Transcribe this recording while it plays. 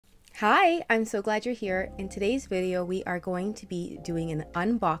Hi, I'm so glad you're here. In today's video, we are going to be doing an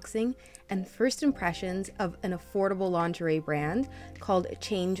unboxing and first impressions of an affordable lingerie brand called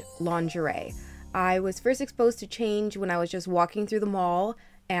Change Lingerie. I was first exposed to Change when I was just walking through the mall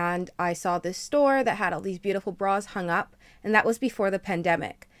and I saw this store that had all these beautiful bras hung up, and that was before the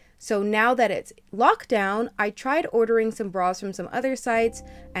pandemic. So now that it's lockdown, I tried ordering some bras from some other sites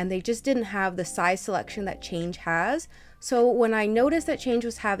and they just didn't have the size selection that Change has. So when I noticed that Change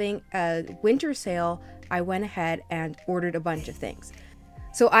was having a winter sale, I went ahead and ordered a bunch of things.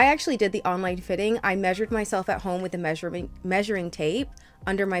 So I actually did the online fitting. I measured myself at home with a measuring tape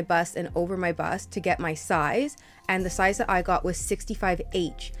under my bust and over my bust to get my size, and the size that I got was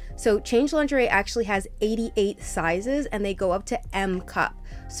 65H. So Change Lingerie actually has 88 sizes and they go up to M cup.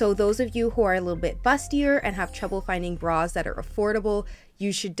 So those of you who are a little bit bustier and have trouble finding bras that are affordable,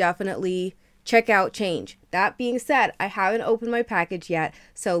 you should definitely check out Change. That being said, I haven't opened my package yet,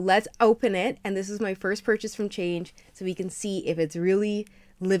 so let's open it. And this is my first purchase from Change, so we can see if it's really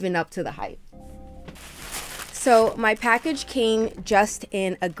living up to the hype. So my package came just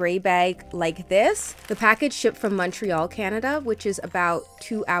in a gray bag like this. The package shipped from Montreal, Canada, which is about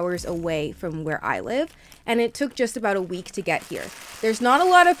 2 hours away from where I live. And it took just about a week to get here. There's not a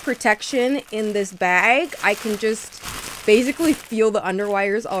lot of protection in this bag. I can just basically feel the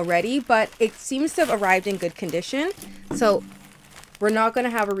underwires already, but it seems to have arrived in good condition. So we're not going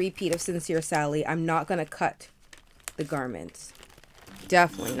to have a repeat of Sincere Sally. I'm not going to cut the garments.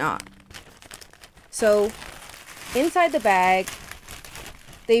 Definitely not. So inside the bag,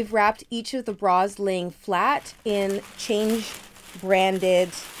 they've wrapped each of the bras laying flat in Change branded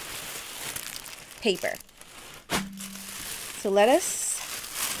paper. So let us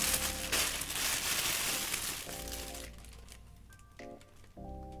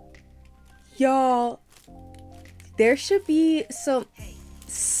y'all, there should be some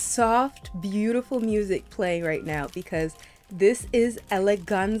soft, beautiful music playing right now because this is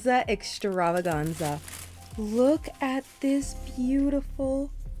Eleganza Extravaganza. Look at this beautiful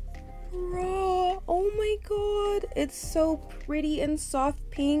bra. Oh my god, it's so pretty and soft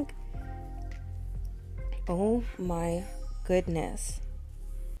pink. Oh my goodness.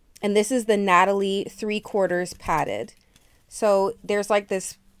 And this is the Nathalee 3/4 padded. So there's like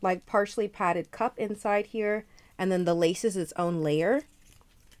this like partially padded cup inside here, and then the lace is its own layer.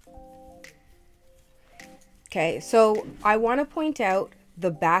 Okay, so I want to point out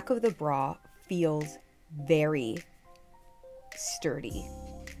the back of the bra feels very sturdy.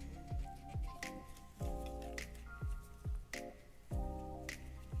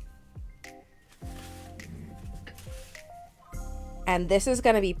 And this is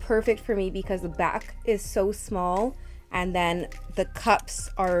going to be perfect for me because the back is so small and then the cups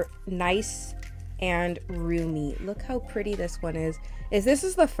are nice and roomy. Look how pretty this one is. This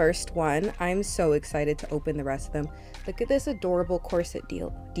is the first one. I'm so excited to open the rest of them. Look at this adorable corset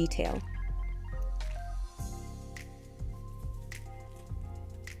detail.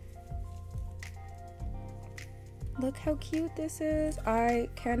 Look how cute this is. I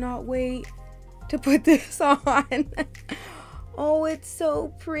cannot wait to put this on. Oh, it's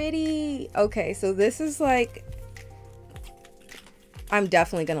so pretty. Okay, so this is like, I'm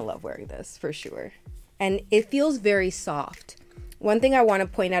definitely gonna love wearing this for sure. And it feels very soft. One thing I want to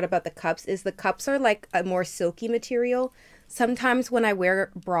point out about the cups is the cups are like a more silky material. Sometimes when I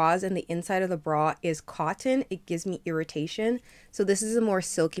wear bras and the inside of the bra is cotton, it gives me irritation. So this is a more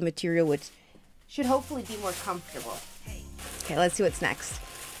silky material, which should hopefully be more comfortable. Okay, let's see what's next.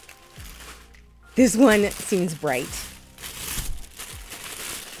 This one seems bright.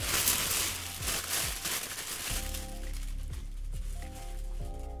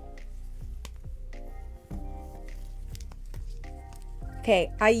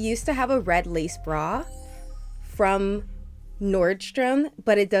 Okay, I used to have a red lace bra from Nordstrom,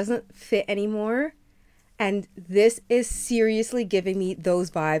 but it doesn't fit anymore. And this is seriously giving me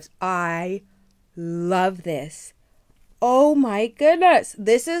those vibes. I love this. Oh my goodness.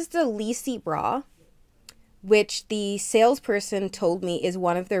 This is the Lissi bra, which the salesperson told me is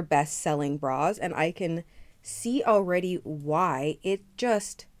one of their best selling bras. And I can see already why.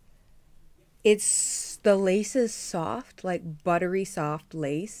 The lace is soft, like buttery soft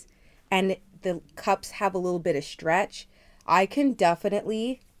lace, and the cups have a little bit of stretch. I can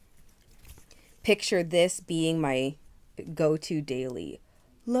definitely picture this being my go-to daily.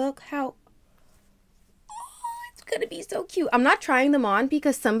 Look how, oh, it's gonna be so cute. I'm not trying them on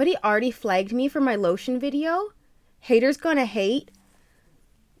because somebody already flagged me for my lotion video. Haters gonna hate,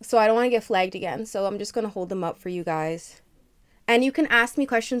 so I don't want to get flagged again. So I'm just gonna hold them up for you guys. And you can ask me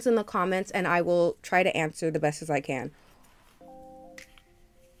questions in the comments and I will try to answer the best as I can.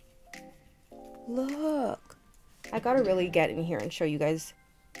 Look. I gotta really get in here and show you guys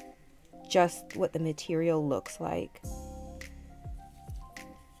just what the material looks like.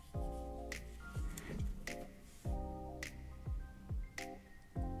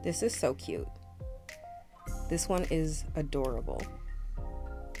 This is so cute. This one is adorable.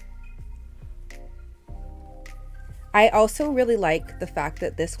 I also really like the fact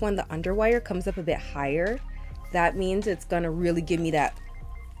that this one, the underwire comes up a bit higher. That means it's gonna really give me that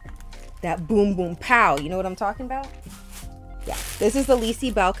boom boom pow. You know what I'm talking about? Yeah, this is the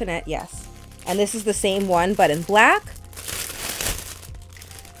Lissi balconette, yes. And this is the same one, but in black.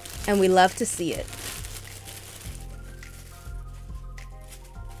 And we love to see it.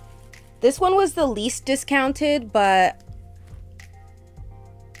 This one was the least discounted, but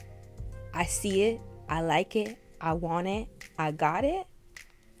I see it, I like it, I want it, I got it.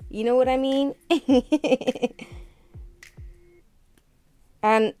 You know what I mean?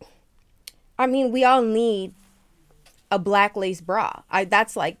 And I mean, we all need a black lace bra.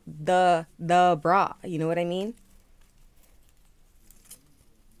 That's like the bra, you know what I mean?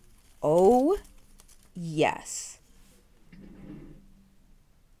 Oh, yes.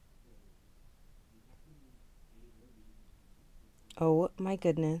 Oh my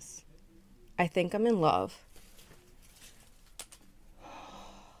goodness. I think I'm in love.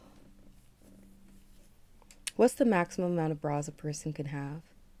 What's the maximum amount of bras a person can have?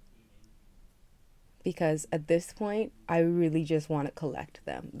 Because at this point, I really just want to collect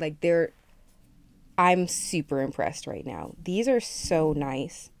them. Like I'm super impressed right now. These are so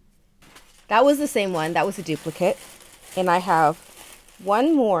nice. That was the same one. That was a duplicate. And I have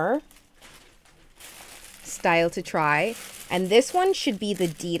one more style to try. And this one should be the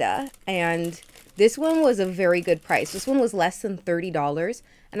Dita. And this one was a very good price. This one was less than $30.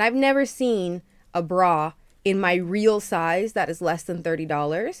 And I've never seen a bra in my real size that is less than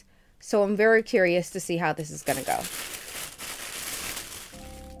 $30. So I'm very curious to see how this is going to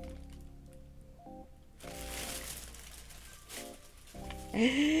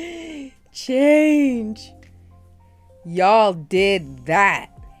go. Change. Y'all did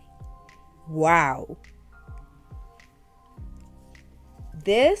that. Wow.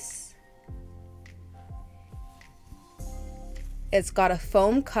 This, it's got a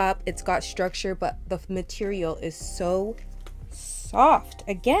foam cup, it's got structure, but the material is so soft.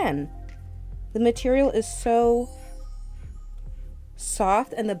 Again, the material is so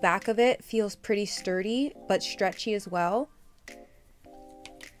soft and the back of it feels pretty sturdy but stretchy as well.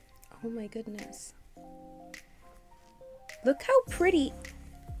 Oh my goodness. Look how pretty.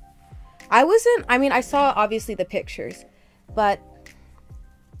 I mean, I saw obviously the pictures, but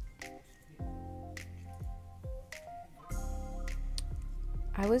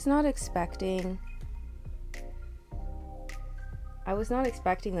I was not expecting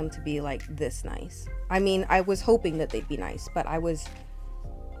them to be like this nice. I mean, I was hoping that they'd be nice, but I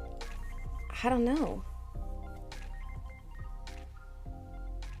don't know.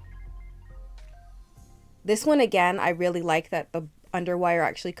 This one, again, I really like that the underwire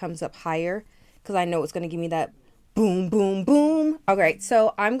actually comes up higher because I know it's going to give me that boom, boom, boom. All right,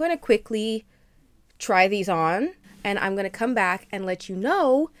 so I'm going to quickly try these on and I'm going to come back and let you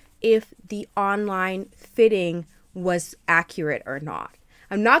know if the online fitting was accurate or not.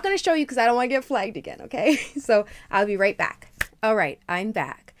 I'm not going to show you because I don't want to get flagged again, okay? So I'll be right back. All right, I'm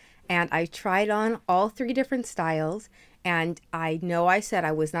back. And I tried on all 3 different styles. And I know I said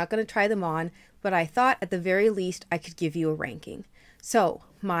I was not going to try them on, but I thought at the very least I could give you a ranking. So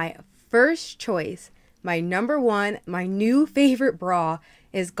my first choice, my number 1, my new favorite bra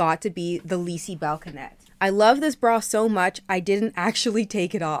is got to be the Lissi balconette. I love this bra so much, I didn't actually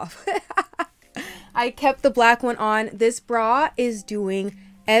take it off. I kept the black one on. This bra is doing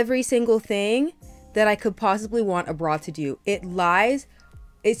every single thing that I could possibly want a bra to do. It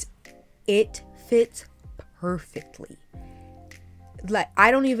fits perfectly. Like, I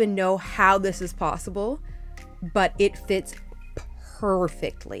don't even know how this is possible, but it fits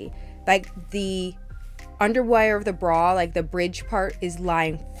perfectly. Like, the underwire of the bra, like the bridge part, is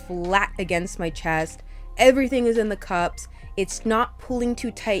lying flat against my chest. Everything is in the cups. It's not pulling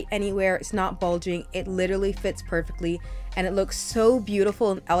too tight anywhere. It's not bulging. It literally fits perfectly, and it looks so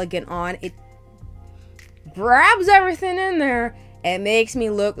beautiful and elegant on. It grabs everything in there. It makes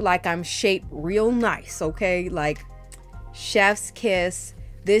me look like I'm shaped real nice, okay? Like, chef's kiss.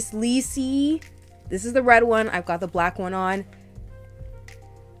 This Lissi, this is the red one. I've got the black one on.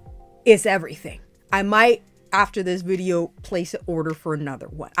 It's everything. I might, after this video, place an order for another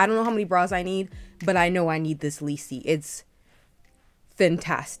one. I don't know how many bras I need, but I know I need this Lissi. It's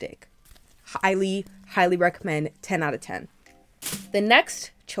fantastic. Highly, highly recommend. 10 out of 10. The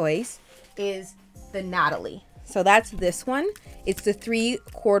next choice is the Nathalee. So that's this one. It's the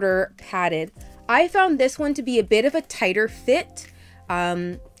 3/4 padded. I found this one to be a bit of a tighter fit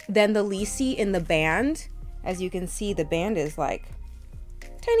than the Lissi in the band. As you can see, the band is like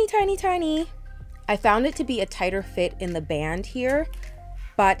tiny, tiny, tiny. I found it to be a tighter fit in the band here,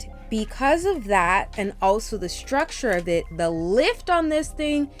 but because of that and also the structure of it, the lift on this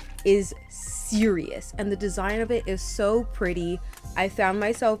thing is serious and the design of it is so pretty. I found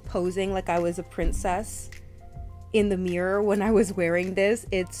myself posing like I was a princess in the mirror when I was wearing this.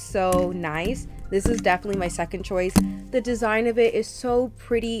 It's so nice. This is definitely my second choice. The design of it is so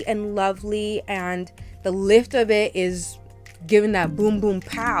pretty and lovely, and the lift of it is giving that boom boom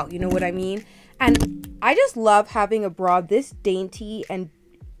pow, you know what I mean? And I just love having a bra this dainty and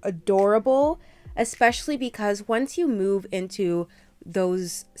adorable, especially because once you move into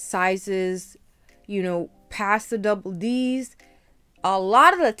those sizes, you know, past the double D's, a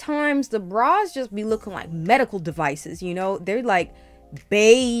lot of the times the bras just be looking like medical devices, you know? They're like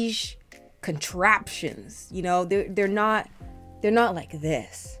beige contraptions, you know? They're not like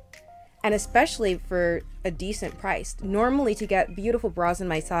this. And especially for a decent price. Normally, to get beautiful bras in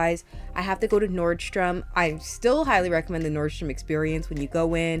my size, I have to go to Nordstrom. I still highly recommend the Nordstrom experience. When you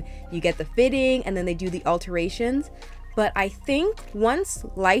go in, you get the fitting and then they do the alterations. But I think once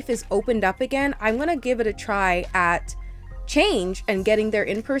life is opened up again, I'm gonna give it a try at Change and getting their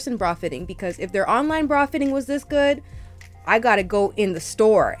in-person bra fitting, because if their online bra fitting was this good, I gotta go in the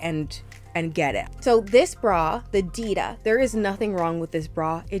store and get it. So this bra, the Dita, there is nothing wrong with this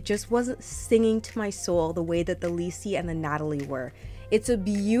bra. It just wasn't singing to my soul the way that the Lissi and the Nathalee were. It's a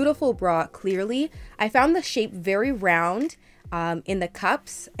beautiful bra, clearly. I found the shape very round in the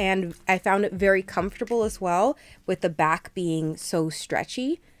cups, and I found it very comfortable as well, with the back being so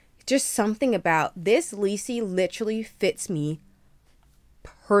stretchy. Just something about this Lissi literally fits me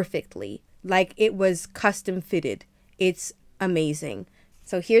perfectly. Like it was custom fitted. It's amazing.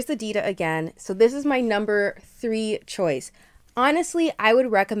 So here's the Dita again. So this is my number 3 choice. Honestly, I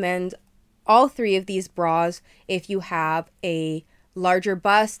would recommend all 3 of these bras if you have a larger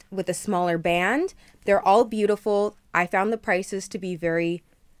bust with a smaller band. They're all beautiful. I found the prices to be very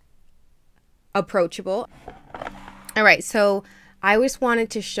approachable. All right, so I just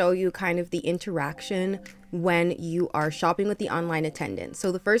wanted to show you kind of the interaction when you are shopping with the online attendant.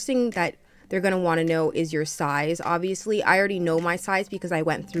 So the first thing that they're going to want to know is your size. Obviously, I already know my size because I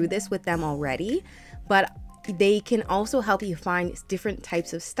went through this with them already, but they can also help you find different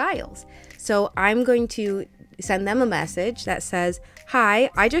types of styles. So I'm going to send them a message that says,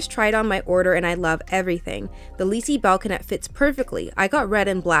 "Hi, I just tried on my order and I love everything. The Lissi balconette fits perfectly. I got red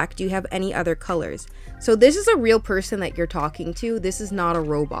and black. Do you have any other colors?" So this is a real person that you're talking to. This is not a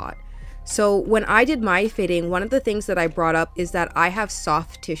robot. So when I did my fitting, one of the things that I brought up is that I have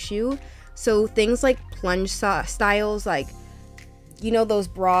soft tissue. So things like plunge styles, like, you know, those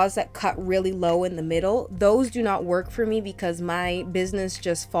bras that cut really low in the middle, those do not work for me because my business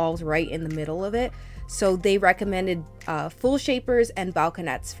just falls right in the middle of it. So they recommended full shapers and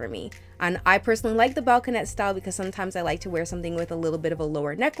balconettes for me. And I personally like the balconette style because sometimes I like to wear something with a little bit of a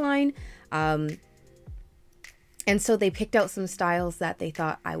lower neckline. And so they picked out some styles that they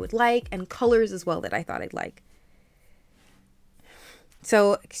thought I would like, and colors as well that I thought I'd like.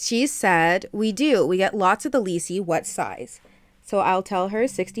 So she said, we get lots of the Lissi. What size? So I'll tell her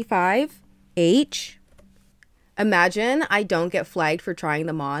 65H. Imagine I don't get flagged for trying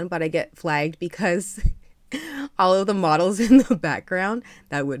them on, but I get flagged because all of the models in the background.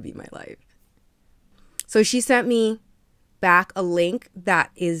 That would be my life. So she sent me back a link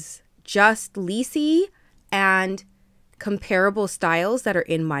that is just Lissi and comparable styles that are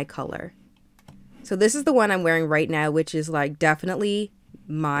in my color. So this is the one I'm wearing right now, which is like definitely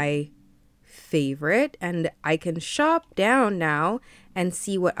my favorite, and I can shop down now and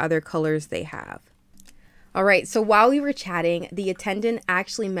see what other colors they have. All right, so while we were chatting, the attendant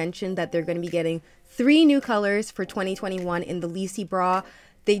actually mentioned that they're going to be getting 3 new colors for 2021 in the Lissi bra.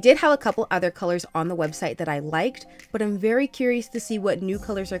 They did have a couple other colors on the website that I liked, but I'm very curious to see what new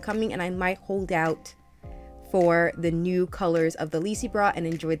colors are coming, and I might hold out for the new colors of the Lissi bra and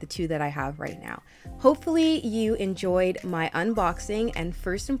enjoy the 2 that I have right now. Hopefully you enjoyed my unboxing and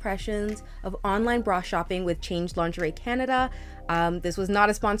first impressions of online bra shopping with Change Lingerie Canada. This was not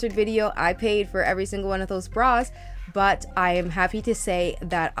a sponsored video. I paid for every single one of those bras, but I am happy to say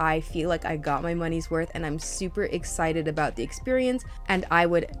that I feel like I got my money's worth and I'm super excited about the experience, and I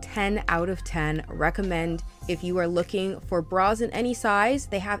would 10 out of 10 recommend if you are looking for bras in any size.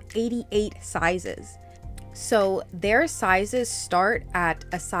 They have 88 sizes. So their sizes start at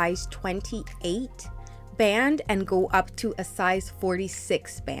a size 28 band and go up to a size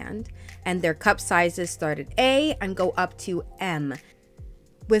 46 band. And their cup sizes start at A and go up to M.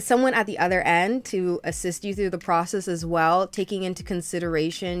 With someone at the other end to assist you through the process as well, taking into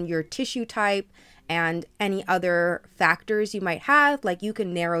consideration your tissue type and any other factors you might have, like you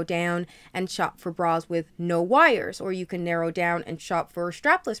can narrow down and shop for bras with no wires, or you can narrow down and shop for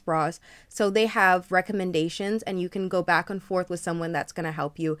strapless bras. So they have recommendations and you can go back and forth with someone that's going to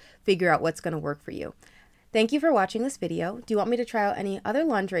help you figure out what's going to work for you. Thank you for watching this video. Do you want me to try out any other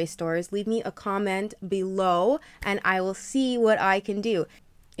lingerie stores? Leave me a comment below and I will see what I can do.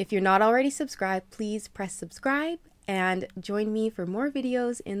 If you're not already subscribed, please press subscribe and join me for more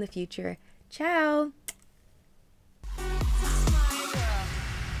videos in the future. Ciao!